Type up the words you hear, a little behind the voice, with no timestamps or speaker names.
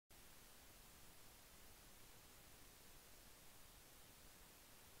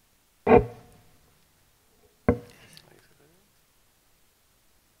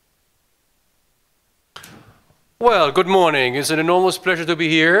Well, good morning. It's an enormous pleasure to be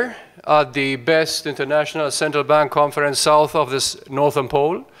here at the best international central bank conference south of this northern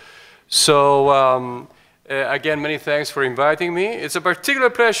pole. So again, many thanks for inviting me. It's a particular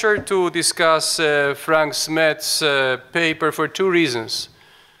pleasure to discuss Frank Smed's paper for two reasons.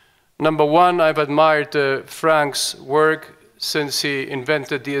 Number one, I've admired Frank's work since he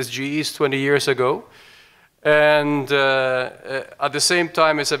invented the SGEs 20 years ago. And at the same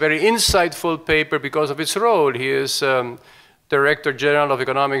time, it's a very insightful paper because of its role. He is Director General of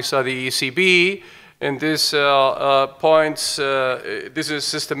Economics at the ECB, and this this is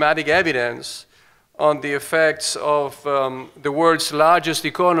systematic evidence on the effects of the world's largest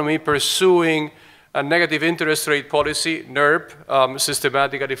economy pursuing a negative interest rate policy, NIRP,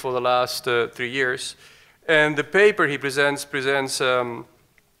 systematically for the last 3 years. And the paper he presents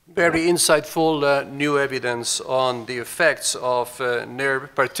very insightful new evidence on the effects of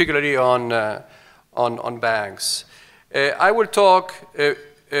NIRP, particularly on banks. I will talk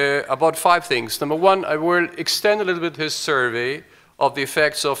about 5 things. Number one, I will extend a little bit his survey of the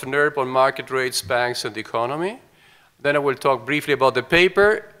effects of NIRP on market rates, banks, and the economy. Then I will talk briefly about the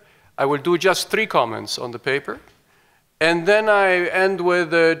paper. I will do just 3 comments on the paper. And then I end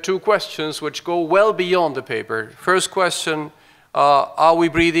with 2 questions which go well beyond the paper. First question, are we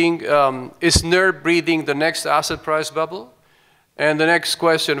breathing, is NIRP breathing the next asset price bubble? And the next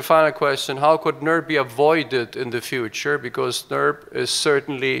question, final question, how could NIRP be avoided in the future? Because NIRP is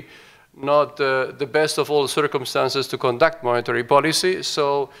certainly not the best of all circumstances to conduct monetary policy.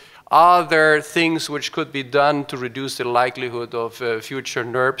 So are there things which could be done to reduce the likelihood of future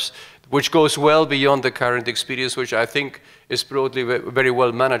NIRPs, which goes well beyond the current experience, which I think is broadly very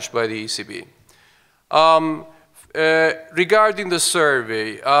well managed by the ECB? Regarding the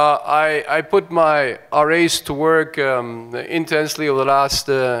survey, I put my RAs to work intensely over the last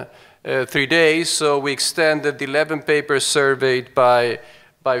 3 days, so we extended the 11 papers surveyed by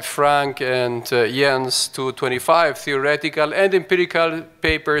Frank and Jens to 25 theoretical and empirical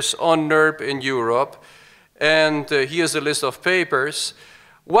papers on NIRP in Europe. And here's a list of papers.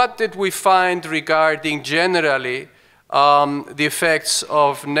 What did we find regarding generally the effects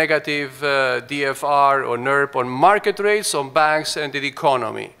of negative DFR or NIRP on market rates, on banks, and the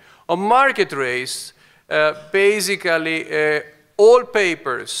economy? On market rates, basically all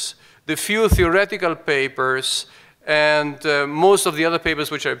papers, the few theoretical papers, and most of the other papers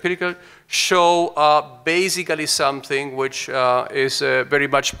which are empirical, show basically something which is very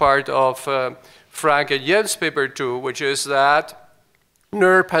much part of Frank and Jens' paper too, which is that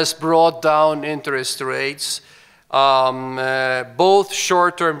NIRP has brought down interest rates. Both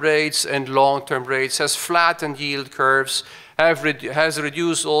short-term rates and long-term rates, has flattened yield curves, has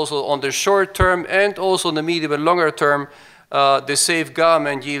reduced also on the short-term and also on the medium and longer term the safe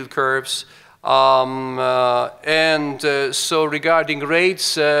government yield curves. So regarding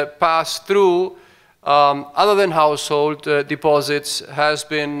rates passed through, other than household deposits, has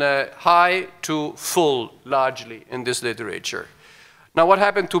been high to full largely in this literature. Now what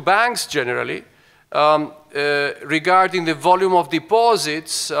happened to banks generally? Regarding the volume of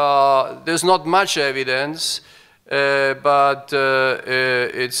deposits, there's not much evidence, but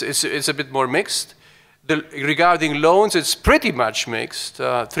it's a bit more mixed. Regarding loans, it's pretty much mixed.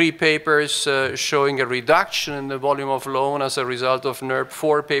 3 papers showing a reduction in the volume of loan as a result of NIRP,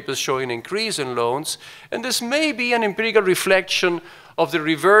 4 papers showing an increase in loans. And this may be an empirical reflection of the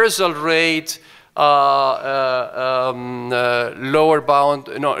reversal rate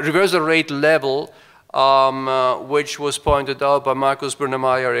reversal rate level, which was pointed out by Markus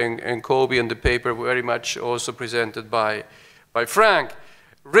Brunnermeier and Kobe in the paper, very much also presented by Frank.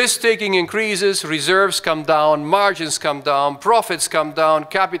 Risk-taking increases, reserves come down, margins come down, profits come down,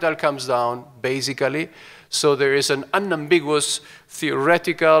 capital comes down, basically. So there is an unambiguous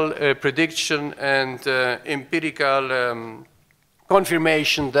theoretical prediction and empirical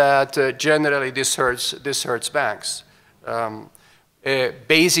confirmation that generally this hurts banks,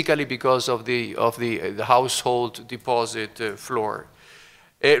 basically because of the household deposit floor.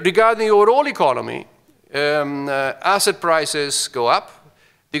 Regarding the overall economy, asset prices go up.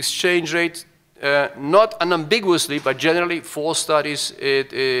 The exchange rate, not unambiguously, but generally, 4 studies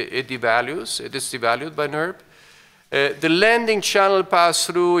it devalues. It is devalued by NIRP. The lending channel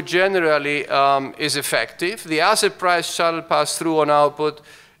pass-through generally is effective. The asset price channel pass-through on output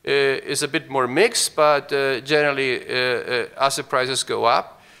is a bit more mixed, but generally asset prices go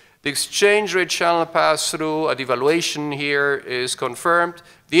up. The exchange rate channel pass-through, a devaluation here is confirmed.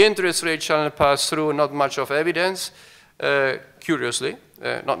 The interest rate channel pass-through, not much of evidence, curiously.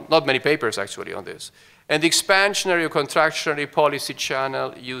 Not many papers actually on this. And the expansionary or contractionary policy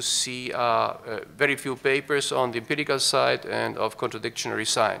channel, you see very few papers on the empirical side and of contradictory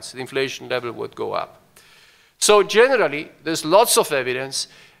signs. The inflation level would go up. So generally, there's lots of evidence,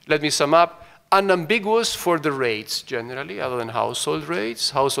 let me sum up, unambiguous for the rates generally, other than household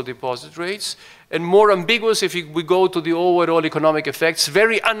rates, household deposit rates, and more ambiguous if we go to the overall economic effects,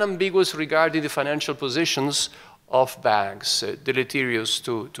 very unambiguous regarding the financial positions of banks, deleterious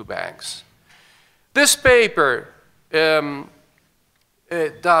to banks. This paper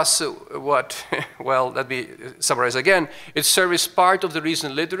does what, well, let me summarize again. It serves part of the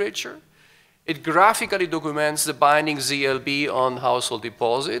recent literature. It graphically documents the binding ZLB on household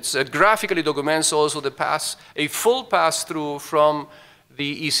deposits. It graphically documents also a full pass-through from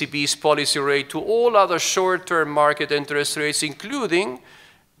the ECB's policy rate to all other short-term market interest rates, including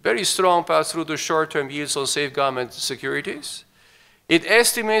very strong pass-through to short-term yields on safe government securities. It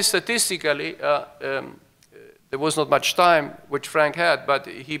estimates statistically, there was not much time, which Frank had, but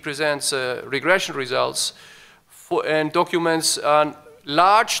he presents regression results and documents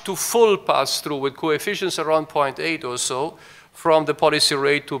large to full pass-through with coefficients around 0.8 or so from the policy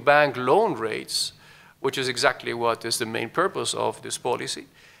rate to bank loan rates, which is exactly what is the main purpose of this policy.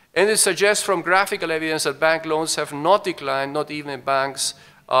 And it suggests from graphical evidence that bank loans have not declined, not even in banks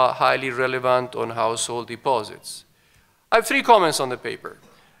highly relevant on household deposits. I have 3 comments on the paper.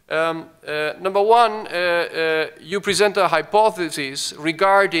 Number one, you present a hypothesis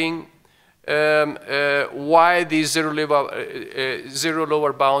regarding why the zero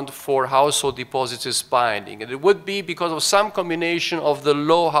lower bound for household deposits is binding. And it would be because of some combination of the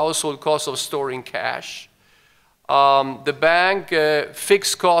low household cost of storing cash, the bank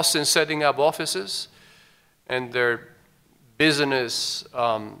fixed costs in setting up offices, and their business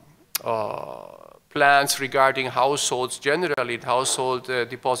plans regarding households generally, household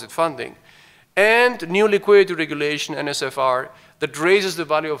deposit funding, and new liquidity regulation, NSFR, that raises the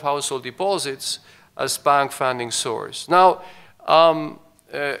value of household deposits as bank funding source. Now,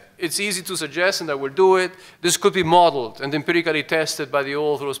 it's easy to suggest, and I will do it, this could be modeled and empirically tested by the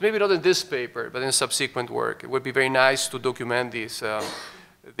authors, maybe not in this paper, but in subsequent work. It would be very nice to document these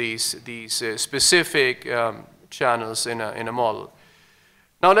specific channels in a model.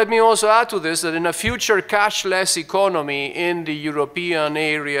 Now, let me also add to this that in a future cashless economy in the European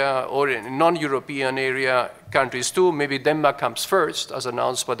area or in non-European area countries too, maybe Denmark comes first, as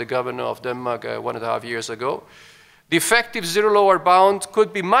announced by the governor of Denmark 1.5 years ago, the effective zero lower bound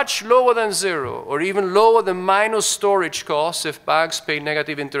could be much lower than zero, or even lower than minus storage costs if banks pay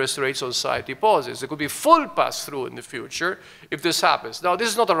negative interest rates on sight deposits. There could be full pass-through in the future if this happens. Now, this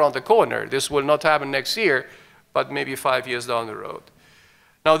is not around the corner. This will not happen next year, but maybe 5 years down the road.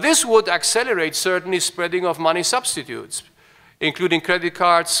 Now, this would accelerate certainly spreading of money substitutes, including credit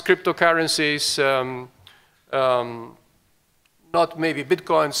cards, cryptocurrencies, not maybe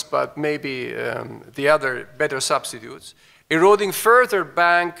bitcoins, but maybe the other better substitutes, eroding further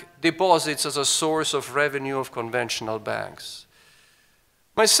bank deposits as a source of revenue of conventional banks.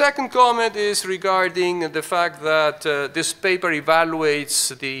 My second comment is regarding the fact that this paper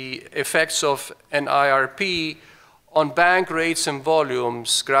evaluates the effects of an IRP on bank rates and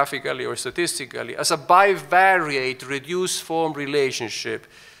volumes, graphically or statistically, as a bivariate reduced form relationship.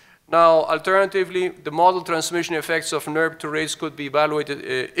 Now, alternatively, the model transmission effects of NERP to rates could be evaluated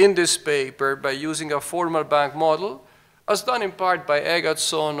in this paper by using a formal bank model, as done in part by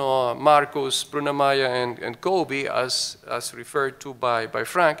Egertson or Marcus, Brunamaya, and Kobe, as referred to by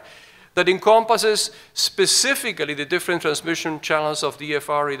Frank, that encompasses specifically the different transmission channels of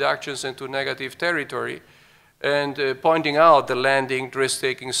DFR reductions into negative territory, and pointing out the lending,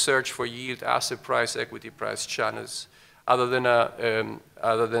 risk-taking search for yield, asset price, equity price channels, other than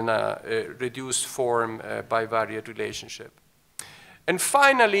a reduced form bivariate relationship. And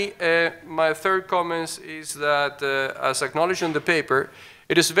finally, my third comment is that, as acknowledged in the paper,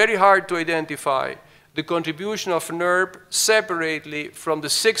 it is very hard to identify the contribution of NERP separately from the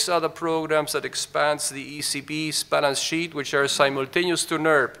 6 other programs that expands the ECB's balance sheet, which are simultaneous to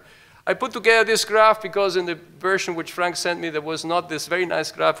NERP. I put together this graph because in the version which Frank sent me, there was not this very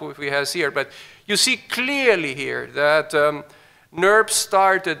nice graph which we have here. But you see clearly here that NERP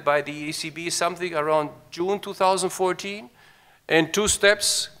started by the ECB something around June 2014 in 2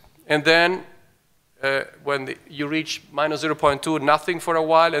 steps. And then when you reach minus 0.2, nothing for a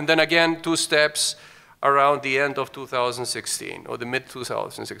while. And then again, 2 steps around the end of 2016 or the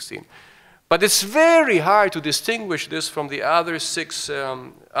mid-2016. But it's very hard to distinguish this from the other six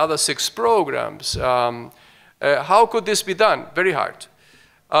programs. How could this be done? Very hard.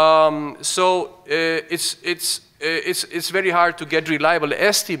 So it's it's very hard to get reliable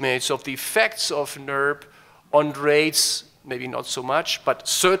estimates of the effects of NERP on rates, maybe not so much, but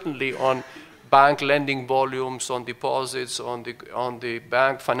certainly on bank lending volumes, on deposits, on the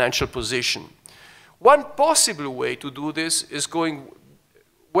bank financial position. One possible way to do this is going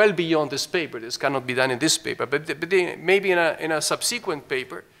well beyond this paper. This cannot be done in this paper, but maybe in a subsequent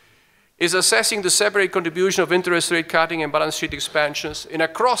paper, is assessing the separate contribution of interest rate cutting and balance sheet expansions in a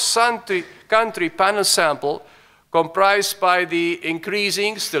cross-country panel sample comprised by the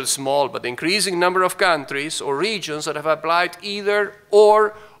increasing, still small, but increasing number of countries or regions that have applied either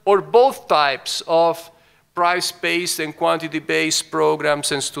or both types of price-based and quantity-based programs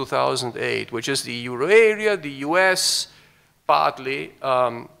since 2008, which is the euro area, the US, partly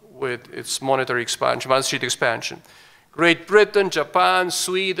with its monetary expansion, balance sheet expansion. Great Britain, Japan,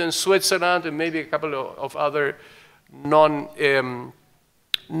 Sweden, Switzerland, and maybe a couple of other non-EA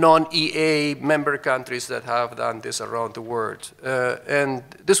member countries that have done this around the world. And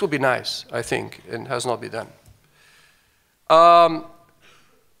this would be nice, I think, and has not been done.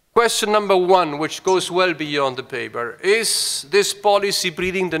 Question number one, which goes well beyond the paper. Is this policy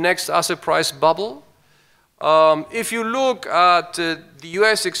breeding the next asset price bubble? If you look at the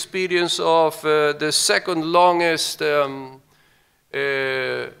US experience of the second longest bull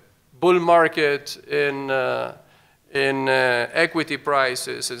market in equity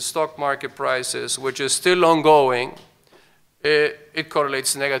prices and stock market prices, which is still ongoing, it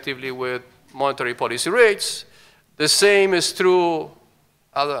correlates negatively with monetary policy rates. The same is true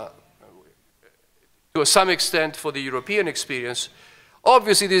to some extent for the European experience.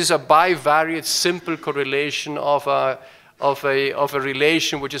 Obviously, this is a bivariate, simple correlation of a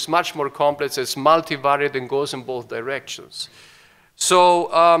relation which is much more complex. It's multivariate and goes in both directions.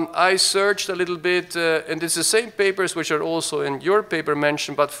 So I searched a little bit, and it's the same papers which are also in your paper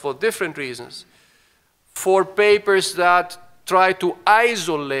mentioned, but for different reasons. For papers that try to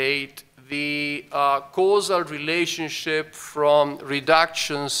isolate the causal relationship from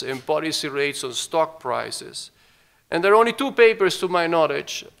reductions in policy rates on stock prices. And there are only two papers, to my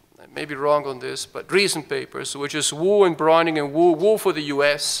knowledge, I may be wrong on this, but recent papers, which is Wu and Browning and Wu for the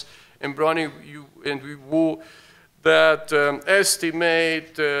US, and Browning and Wu, that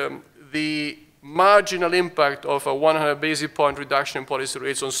estimate the marginal impact of a 100 basis point reduction in policy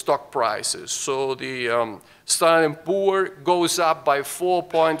rates on stock prices. So the Standard & Poor goes up by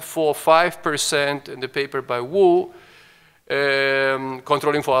 4.45% in the paper by Wu,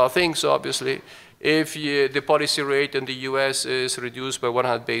 controlling for other things, obviously, if the policy rate in the US is reduced by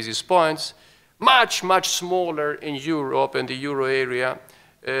 100 basis points. Much, much smaller in Europe and the euro area,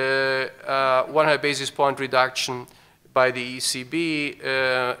 100 basis point reduction by the ECB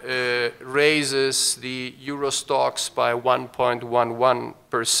raises the euro stocks by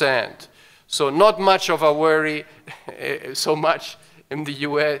 1.11%. So not much of a worry, so much in the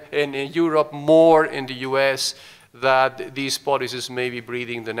US, in Europe, more in the US, that these policies may be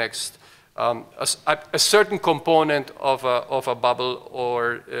breeding the next a certain component of a bubble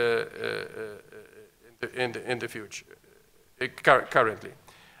or in the future, currently.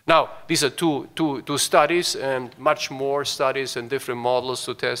 Now, these are two studies, and much more studies and different models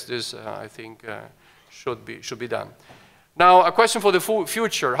to test this, I think, should be done. Now, a question for the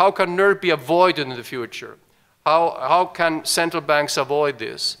future. How can NERP be avoided in the future? How can central banks avoid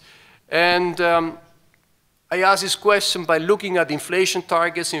this? And I asked this question by looking at inflation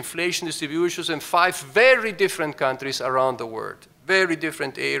targets, inflation distributions in 5 very different countries around the world, very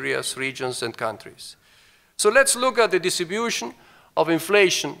different areas, regions, and countries. So let's look at the distribution of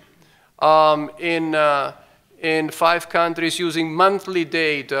inflation in 5 countries using monthly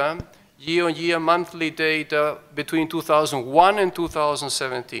data, year-on-year monthly data between 2001 and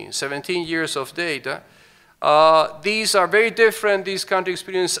 2017, 17 years of data. These are very different, these country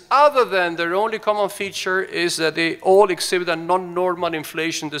experiences, other than their only common feature is that they all exhibit a non-normal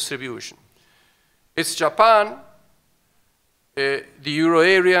inflation distribution. It's Japan, the euro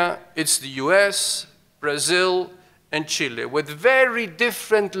area, it's the US, Brazil, and Chile, with very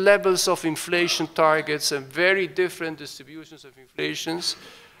different levels of inflation targets and very different distributions of inflations,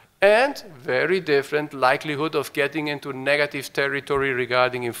 and very different likelihood of getting into negative territory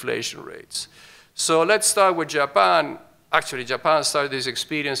regarding inflation rates. So let's start with Japan. Actually, Japan started this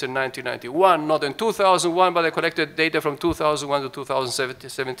experience in 1991, not in 2001, but I collected data from 2001 to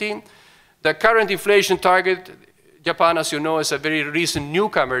 2017. The current inflation target, Japan, as you know, is a very recent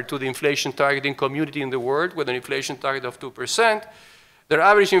newcomer to the inflation targeting community in the world with an inflation target of 2%. Their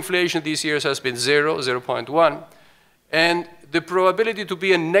average inflation these years has been 0.1. And the probability to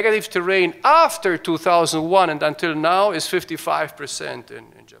be in negative terrain after 2001 and until now is 55%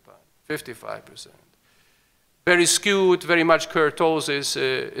 in Japan. 55%. very skewed, very much kurtosis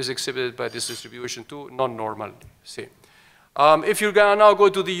is exhibited by this distribution too, non-normal. See. If you're going to now go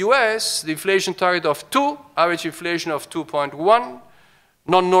to the US, the inflation target of 2, average inflation of 2.1,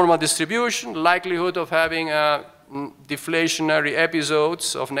 non-normal distribution, likelihood of having deflationary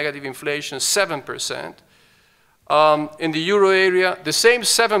episodes of negative inflation, 7%. In the euro area, the same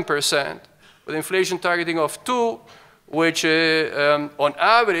 7%, with inflation targeting of 2, which on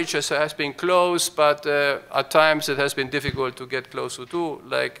average has been close, but at times it has been difficult to get close to 2,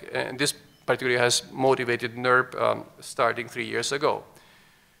 like and this particularly has motivated NERP starting 3 years ago,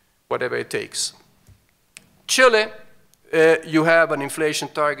 whatever it takes. Chile, you have an inflation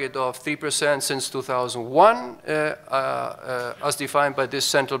target of 3% since 2001, as defined by this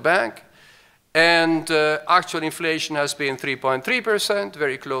central bank. And actual inflation has been 3.3%,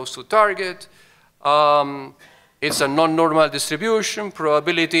 very close to target. It's a non-normal distribution.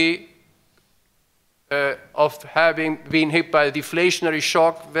 Probability of having been hit by a deflationary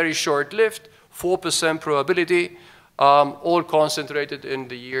shock, very short-lived, 4% probability, all concentrated in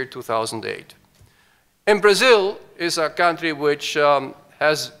the year 2008. And Brazil is a country which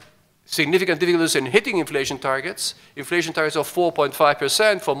has significant difficulties in hitting inflation targets of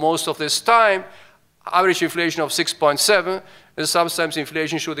 4.5% for most of this time, average inflation of 6.7%, and sometimes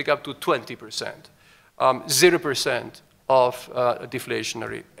inflation shooting up to 20%, 0% of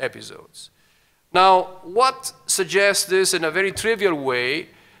deflationary episodes. Now, what suggests this in a very trivial way,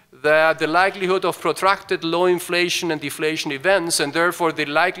 that the likelihood of protracted low inflation and deflation events, and therefore the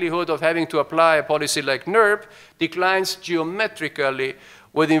likelihood of having to apply a policy like NERP, declines geometrically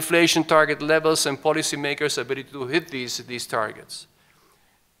with inflation target levels and policymakers' ability to hit these targets.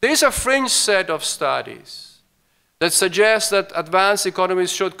 There is a fringe set of studies that suggests that advanced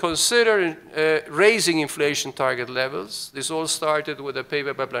economies should consider raising inflation target levels. This all started with a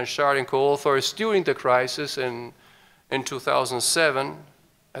paper by Blanchard and co-authors during the crisis in 2007.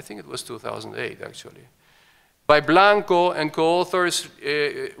 I think it was 2008, actually, by Blanco and co-authors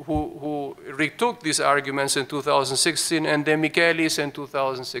who retook these arguments in 2016, and De Michelis in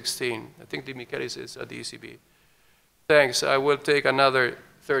 2016. I think De Michelis is at the ECB. Thanks. I will take another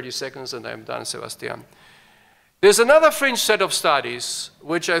 30 seconds and I'm done, Sebastian. There's another fringe set of studies,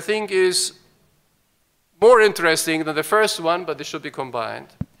 which I think is more interesting than the first one, but they should be combined,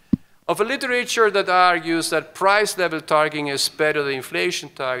 of a literature that argues that price level targeting is better than inflation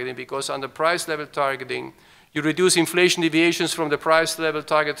targeting, because under price level targeting, you reduce inflation deviations from the price level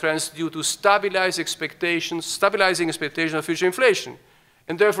target trends due to stabilizing expectations of future inflation,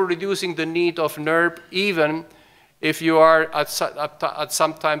 and therefore reducing the need of NERP even if you are at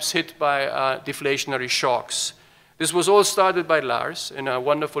sometimes hit by deflationary shocks. This was all started by Lars in a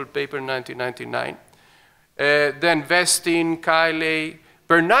wonderful paper in 1999. Then Westin, Kiley,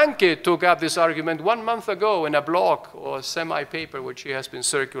 Bernanke took up this argument 1 month ago in a blog or semi-paper which he has been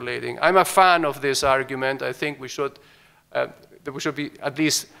circulating. I'm a fan of this argument. I think we should be at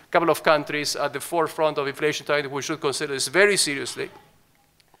least a couple of countries at the forefront of inflation targeting. We should consider this very seriously.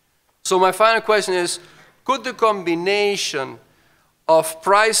 So my final question is, could the combination of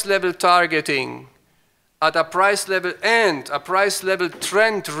price level targeting at a price level and a price level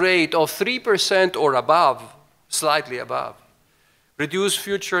trend rate of 3% or above, slightly above, reduce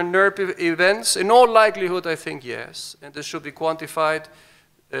future NERP events? In all likelihood, I think yes. And this should be quantified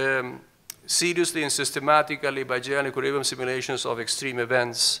seriously and systematically by general equilibrium simulations of extreme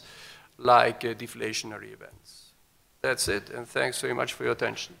events like deflationary events. That's it, and thanks very much for your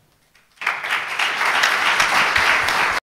attention.